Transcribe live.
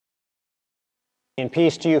In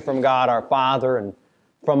peace to you from God our Father and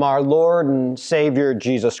from our Lord and Savior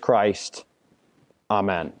Jesus Christ.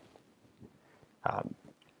 Amen.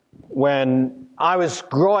 When I was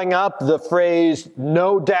growing up, the phrase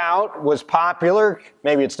 "no doubt" was popular.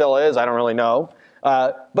 Maybe it still is, I don't really know.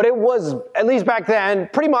 But it was, at least back then,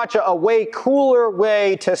 pretty much a way cooler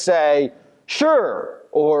way to say sure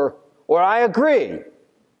or I agree.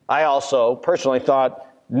 I also personally thought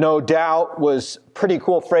 "no doubt" was a pretty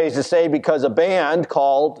cool phrase to say because a band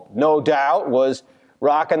called No Doubt was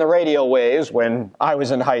rocking the radio waves when I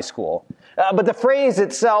was in high school. But the phrase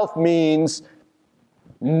itself means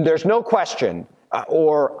there's no question,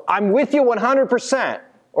 or I'm with you 100%,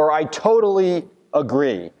 or I totally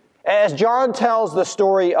agree. As John tells the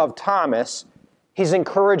story of Thomas, he's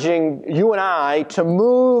encouraging you and I to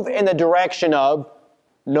move in the direction of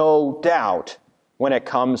no doubt when it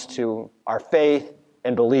comes to our faith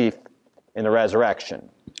and belief in the resurrection.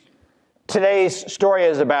 Today's story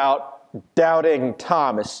is about doubting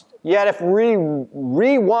Thomas. Yet if we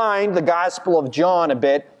rewind the Gospel of John a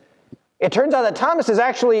bit, it turns out that Thomas is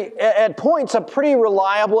actually, at points, a pretty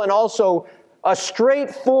reliable and also a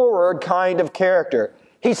straightforward kind of character.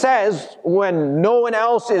 He says, when no one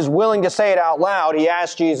else is willing to say it out loud, he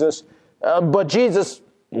asks Jesus, but Jesus,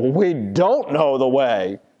 we don't know the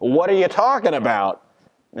way. What are you talking about?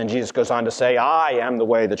 And Jesus goes on to say, I am the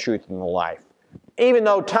way, the truth, and the life. Even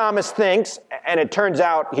though Thomas thinks, and it turns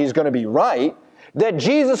out he's going to be right, that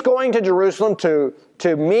Jesus going to Jerusalem to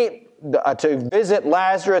visit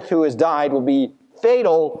Lazarus who has died will be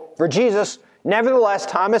fatal for Jesus, nevertheless,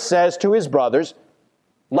 Thomas says to his brothers,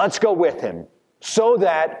 let's go with him so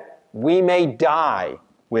that we may die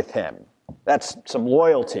with him. That's some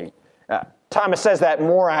loyalty. Thomas says that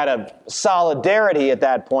more out of solidarity at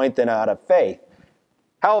that point than out of faith.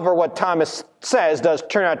 However, what Thomas says does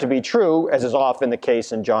turn out to be true, as is often the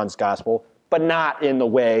case in John's Gospel, but not in the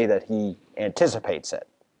way that he anticipates it.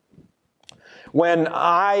 When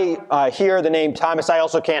I hear the name Thomas, I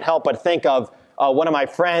also can't help but think of one of my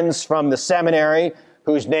friends from the seminary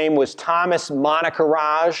whose name was Thomas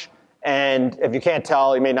Monakaraj. And if you can't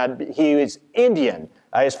tell, he was Indian.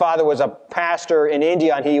 His father was a pastor in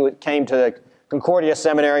India, and he came to the Concordia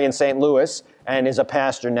Seminary in St. Louis and is a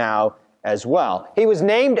pastor now as well. He was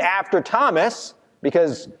named after Thomas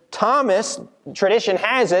because Thomas, tradition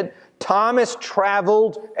has it, Thomas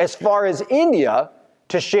traveled as far as India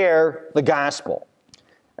to share the gospel.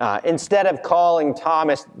 Instead of calling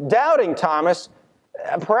Thomas doubting Thomas,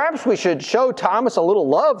 perhaps we should show Thomas a little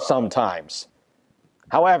love sometimes.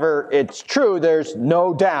 However, it's true, there's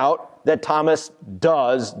no doubt that Thomas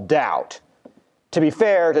does doubt. To be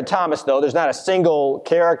fair to Thomas, though, there's not a single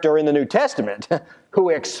character in the New Testament who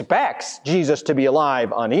expects Jesus to be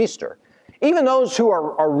alive on Easter. Even those who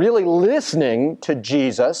are really listening to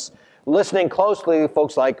Jesus, listening closely,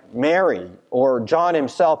 folks like Mary or John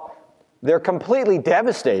himself, they're completely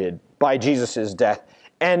devastated by Jesus' death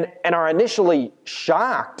and are initially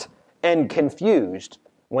shocked and confused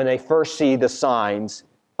when they first see the signs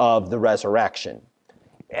of the resurrection.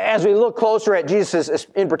 As we look closer at Jesus,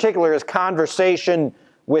 in particular, his conversation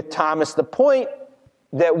with Thomas, the point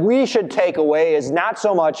that we should take away is not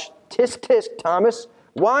so much, tisk, tisk, Thomas,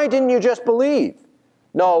 why didn't you just believe?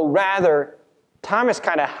 No, rather, Thomas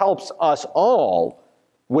kind of helps us all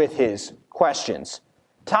with his questions.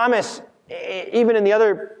 Thomas, even in the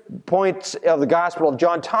other points of the Gospel of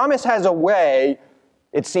John, Thomas has a way,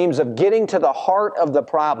 it seems, of getting to the heart of the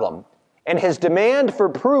problem. And his demand for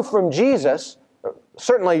proof from Jesus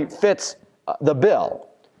certainly fits the bill.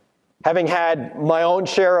 Having had my own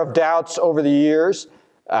share of doubts over the years,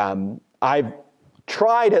 I've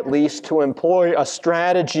tried at least to employ a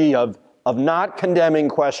strategy of not condemning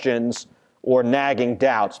questions or nagging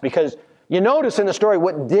doubts. Because you notice in the story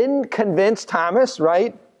what didn't convince Thomas,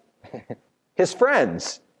 right? His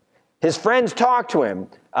friends. His friends talked to him.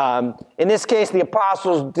 In this case, the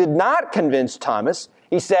apostles did not convince Thomas.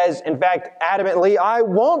 He says, in fact, adamantly, I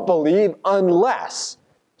won't believe unless.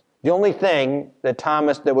 The only thing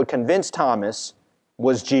that would convince Thomas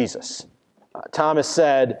was Jesus. Thomas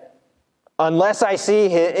said, unless I see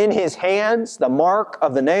in his hands the mark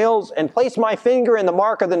of the nails, and place my finger in the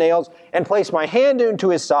mark of the nails, and place my hand into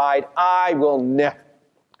his side, I will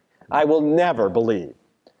never believe.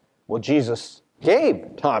 Well, Jesus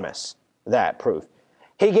gave Thomas that proof.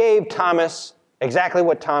 He gave Thomas exactly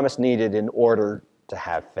what Thomas needed in order to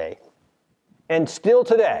have faith. And still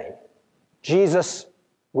today, Jesus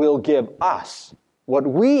will give us what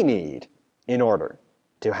we need in order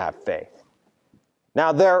to have faith.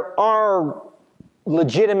 Now, there are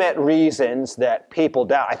legitimate reasons that people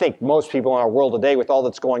doubt. I think most people in our world today, with all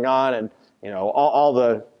that's going on and all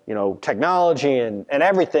the technology and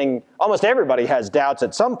everything. Almost everybody has doubts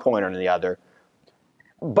at some point or the other.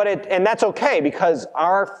 And that's okay, because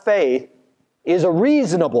our faith is a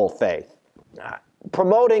reasonable faith.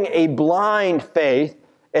 Promoting a blind faith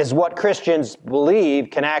is what Christians believe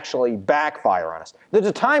can actually backfire on us. There's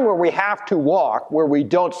a time where we have to walk, where we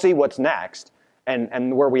don't see what's next,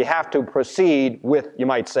 and where we have to proceed with, you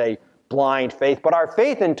might say, blind faith. But our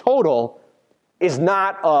faith in total is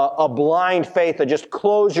not a blind faith that just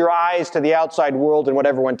close your eyes to the outside world and what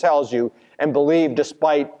everyone tells you and believe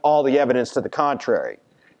despite all the evidence to the contrary.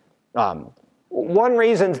 One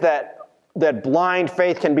reason that blind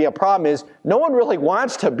faith can be a problem is no one really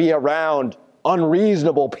wants to be around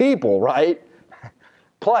unreasonable people, right?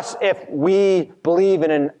 Plus, if we believe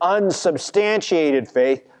in an unsubstantiated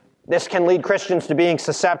faith, this can lead Christians to being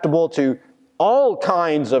susceptible to all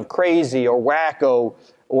kinds of crazy or wacko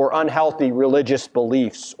or unhealthy religious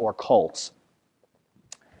beliefs or cults.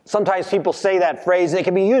 Sometimes people say that phrase, and it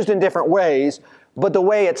can be used in different ways, but the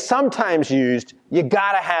way it's sometimes used, you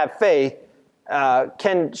gotta have faith,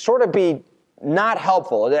 can sort of be not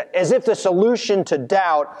helpful, as if the solution to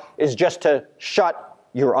doubt is just to shut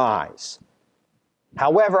your eyes.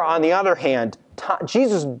 However, on the other hand,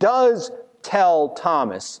 Jesus does tell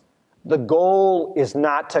Thomas the goal is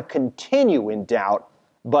not to continue in doubt,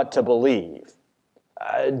 but to believe.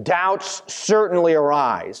 Doubts certainly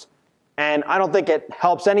arise, and I don't think it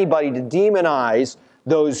helps anybody to demonize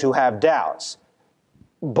those who have doubts.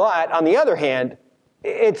 But on the other hand,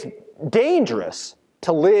 it's dangerous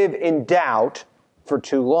to live in doubt for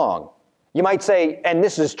too long. You might say, and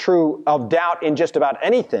this is true of doubt in just about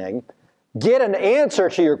anything, get an answer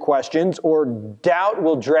to your questions or doubt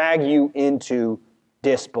will drag you into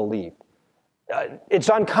disbelief. It's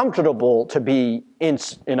uncomfortable to be in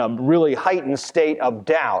a really heightened state of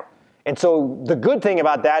doubt. And so the good thing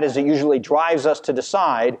about that is it usually drives us to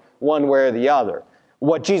decide one way or the other.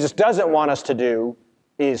 What Jesus doesn't want us to do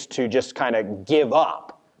is to just kind of give up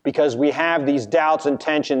because we have these doubts and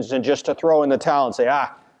tensions and just to throw in the towel and say,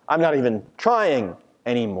 I'm not even trying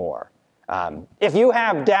anymore. If you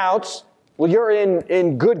have doubts, well, you're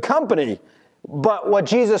in good company. But what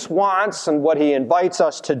Jesus wants and what he invites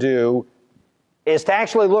us to do is to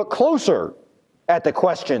actually look closer at the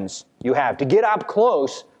questions you have, to get up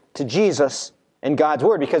close to Jesus and God's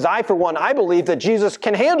Word. Because I believe that Jesus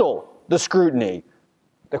can handle the scrutiny.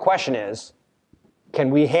 The question is, can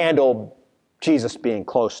we handle Jesus being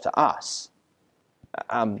close to us?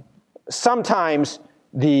 Sometimes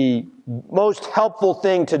the most helpful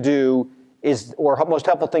thing to do most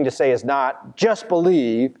helpful thing to say is not just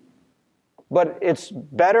believe, but it's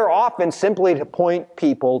better often simply to point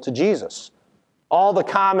people to Jesus. All the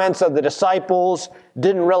comments of the disciples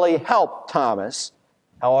didn't really help Thomas.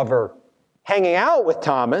 However, hanging out with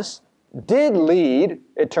Thomas did lead,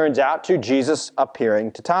 it turns out, to Jesus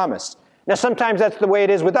appearing to Thomas. Now, sometimes that's the way it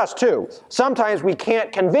is with us, too. Sometimes we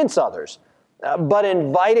can't convince others, but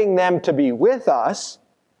inviting them to be with us,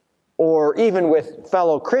 or even with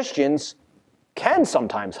fellow Christians, can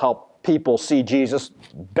sometimes help people see Jesus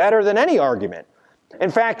better than any argument. In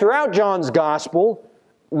fact, throughout John's Gospel,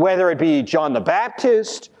 whether it be John the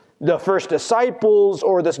Baptist, the first disciples,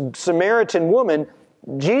 or this Samaritan woman,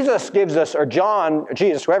 Jesus gives us, or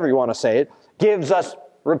Jesus, whoever you want to say it, gives us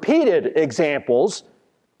repeated examples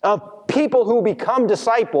of people who become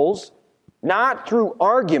disciples, not through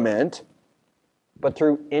argument, but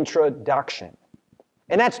through introduction.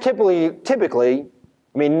 And that's typically,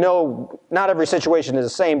 not every situation is the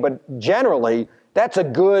same, but generally, that's a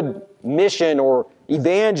good mission or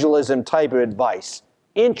evangelism type of advice.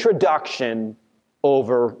 Introduction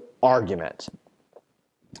over argument.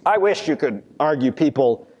 I wish you could argue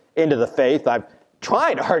people into the faith. I've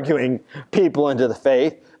tried arguing people into the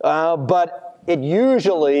faith, but it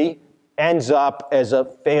usually ends up as a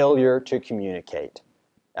failure to communicate.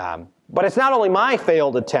 But it's not only my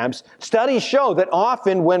failed attempts. Studies show that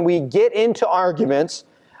often when we get into arguments,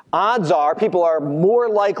 odds are people are more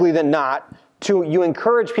likely than not you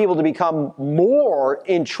encourage people to become more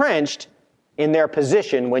entrenched in their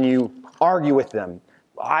position when you argue with them.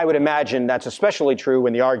 I would imagine that's especially true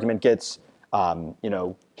when the argument gets,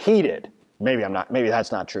 heated. Maybe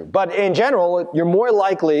that's not true. But in general, you're more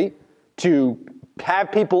likely to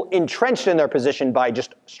have people entrenched in their position by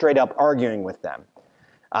just straight up arguing with them.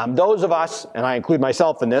 Those of us, and I include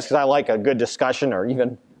myself in this because I like a good discussion or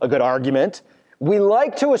even a good argument, we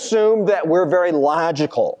like to assume that we're very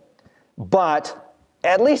logical. But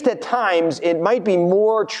at least at times, it might be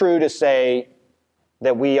more true to say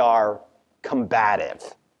that we are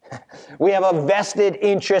combative. We have a vested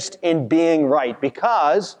interest in being right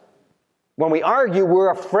because When we argue,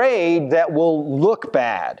 we're afraid that we'll look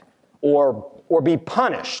bad or be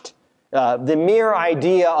punished. The mere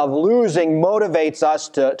idea of losing motivates us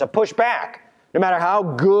to push back, no matter how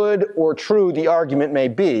good or true the argument may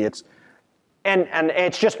be. And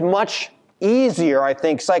it's just much easier, I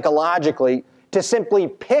think, psychologically, to simply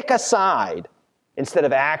pick a side instead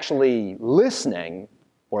of actually listening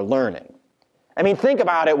or learning. I mean, think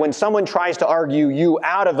about it. When someone tries to argue you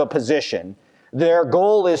out of a position, their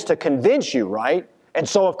goal is to convince you, right? And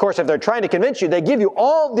so, of course, if they're trying to convince you, they give you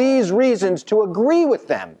all these reasons to agree with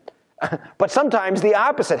them. But sometimes the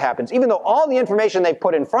opposite happens. Even though all the information they've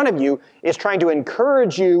put in front of you is trying to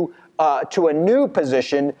encourage you to a new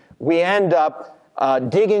position, we end up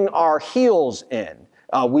digging our heels in.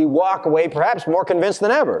 We walk away perhaps more convinced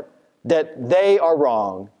than ever that they are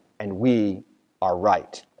wrong and we are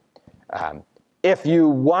right. If you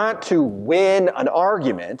want to win an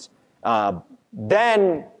argument,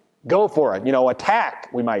 then go for it. Attack,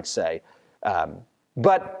 we might say.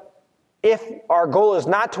 But if our goal is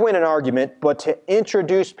not to win an argument, but to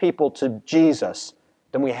introduce people to Jesus,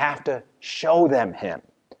 then we have to show them him.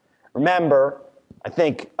 Remember, I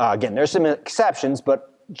think, again, there's some exceptions,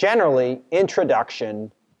 but generally,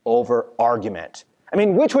 introduction over argument. I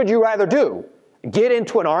mean, which would you rather do? Get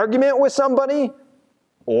into an argument with somebody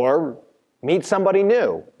or meet somebody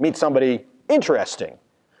new, meet somebody interesting?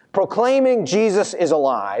 Proclaiming Jesus is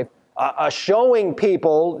alive, showing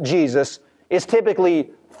people Jesus is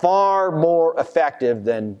typically far more effective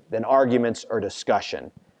than arguments or discussion.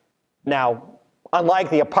 Now, unlike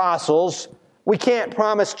the apostles, we can't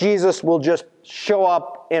promise Jesus will just show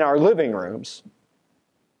up in our living rooms,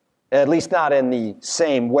 at least not in the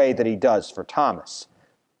same way that he does for Thomas.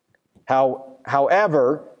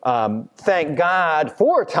 However, thank God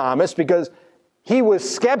for Thomas, because he was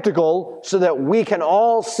skeptical so that we can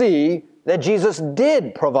all see that Jesus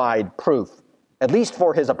did provide proof, at least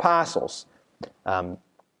for his apostles. And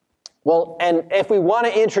if we want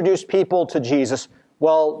to introduce people to Jesus,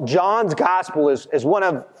 John's gospel is one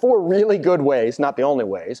of four really good ways, not the only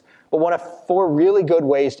ways, but one of four really good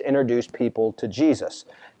ways to introduce people to Jesus.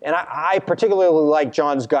 And I particularly like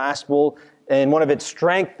John's gospel, and one of its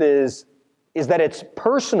strengths is that it's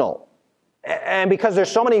personal. And because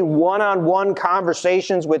there's so many one-on-one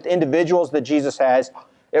conversations with individuals that Jesus has,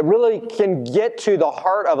 it really can get to the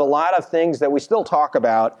heart of a lot of things that we still talk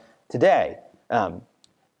about today.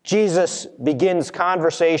 Jesus begins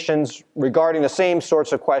conversations regarding the same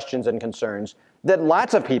sorts of questions and concerns that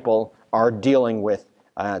lots of people are dealing with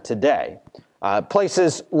today.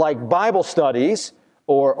 Places like Bible studies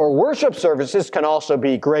or worship services can also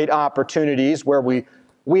be great opportunities where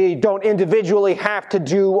we don't individually have to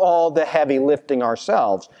do all the heavy lifting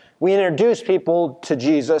ourselves. We introduce people to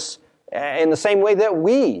Jesus in the same way that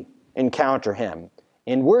we encounter him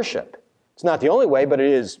in worship. It's not the only way, but it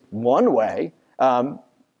is one way.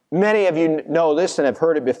 Many of you know this and have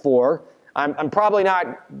heard it before. I'm probably not,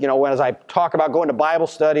 as I talk about going to Bible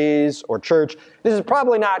studies or church, this is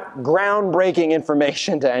probably not groundbreaking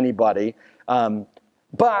information to anybody.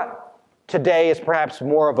 But today is perhaps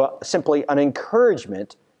more of simply an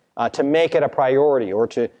encouragement to make it a priority or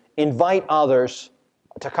to invite others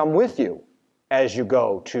to come with you as you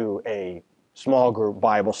go to a small group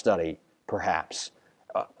Bible study, perhaps.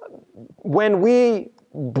 When we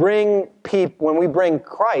bring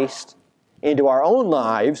Christ into our own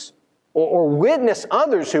lives, or witness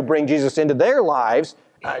others who bring Jesus into their lives,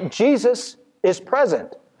 Jesus is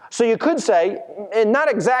present. So you could say, and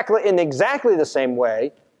not exactly in exactly the same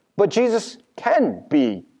way, but Jesus can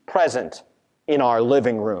be present in our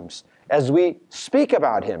living rooms as we speak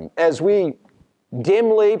about him, as we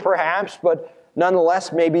dimly perhaps, but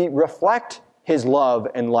nonetheless maybe reflect his love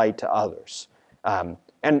and light to others.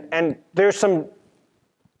 And there's some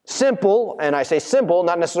simple, and I say simple,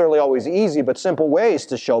 not necessarily always easy, but simple ways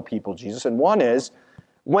to show people Jesus. And one is,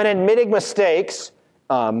 when admitting mistakes,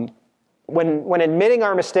 when admitting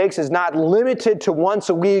our mistakes is not limited to once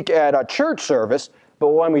a week at a church service, but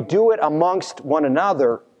when we do it amongst one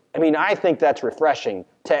another, I think that's refreshing,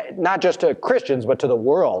 not just to Christians, but to the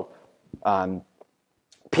world.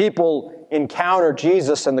 People encounter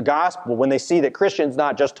Jesus and the gospel when they see that Christians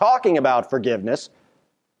not just talking about forgiveness,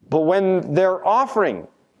 but when they're offering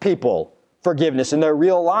people forgiveness in their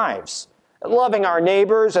real lives. Loving our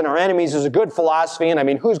neighbors and our enemies is a good philosophy,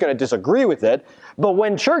 and who's going to disagree with it? But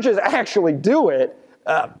when churches actually do it,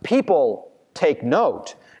 people take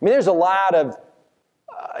note. There's a lot of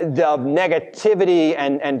negativity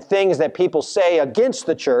and things that people say against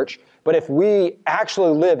the church, but if we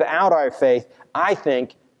actually live out our faith, I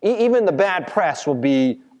think even the bad press will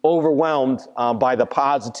be overwhelmed by the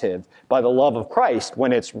positive, by the love of Christ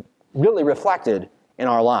when it's really reflected in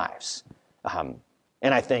our lives.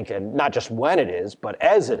 And I think, and not just when it is, but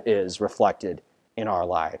as it is reflected in our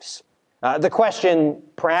lives. The question,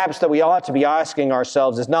 perhaps, that we ought to be asking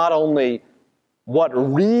ourselves is not only what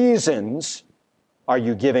reasons are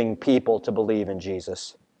you giving people to believe in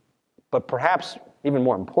Jesus, but perhaps, even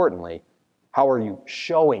more importantly, how are you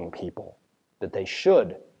showing people that they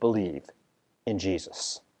should believe in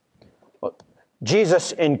Jesus? Well,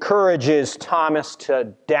 Jesus encourages Thomas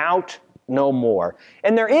to doubt no more.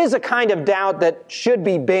 And there is a kind of doubt that should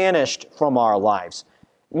be banished from our lives.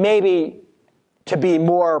 Maybe, to be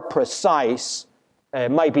more precise,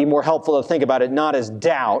 it might be more helpful to think about it not as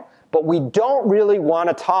doubt, but we don't really want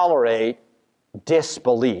to tolerate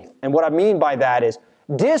disbelief. And what I mean by that is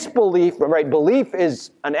disbelief, right? Belief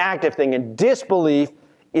is an active thing, and disbelief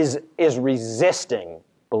is resisting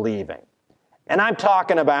believing. And I'm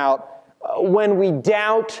talking about when we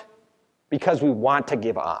doubt because we want to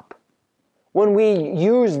give up. When we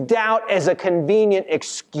use doubt as a convenient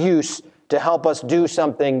excuse to help us do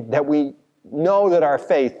something that we know that our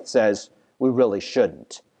faith says we really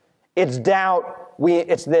shouldn't. It's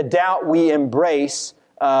the doubt we embrace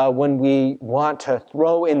when we want to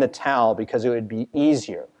throw in the towel because it would be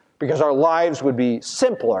easier, because our lives would be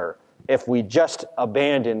simpler if we just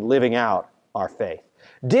abandoned living out our faith.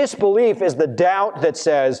 Disbelief is the doubt that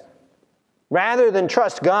says, rather than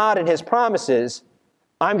trust God and His promises,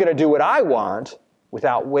 I'm going to do what I want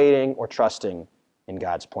without waiting or trusting in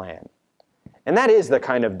God's plan. And that is the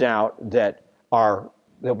kind of doubt that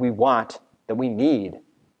we need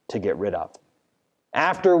to get rid of.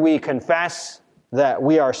 After we confess that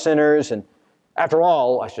we are sinners, and after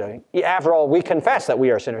all, we confess that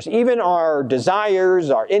we are sinners, even our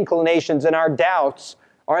desires, our inclinations, and our doubts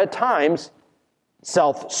are at times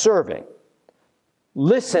self-serving.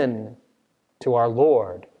 Listen to our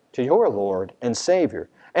Lord, to your Lord and Savior,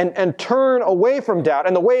 and turn away from doubt.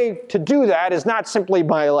 And the way to do that is not simply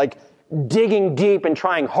by digging deep and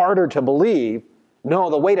trying harder to believe. No,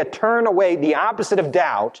 the way to turn away, the opposite of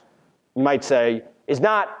doubt, you might say, is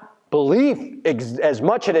not belief as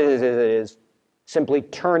much as it is simply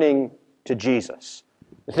turning to Jesus.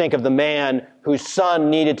 Think of the man whose son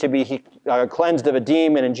needed to be cleansed of a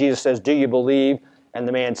demon, and Jesus says, "Do you believe?" And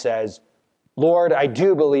the man says, "Lord, I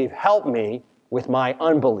do believe. Help me with my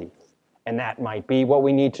unbelief." And that might be what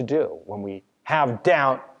we need to do. When we have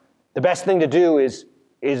doubt, the best thing to do is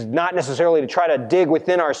not necessarily to try to dig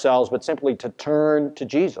within ourselves, but simply to turn to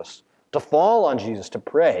Jesus, to fall on Jesus, to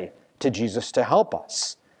pray to Jesus to help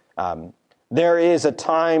us. There is a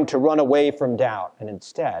time to run away from doubt and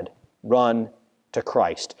instead run to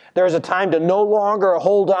Christ. There is a time to no longer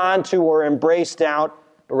hold on to or embrace doubt,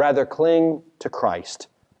 but rather cling to Christ.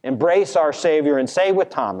 Embrace our Savior and say with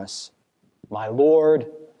Thomas, "My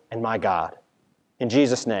Lord and my God." In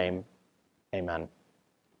Jesus' name, amen.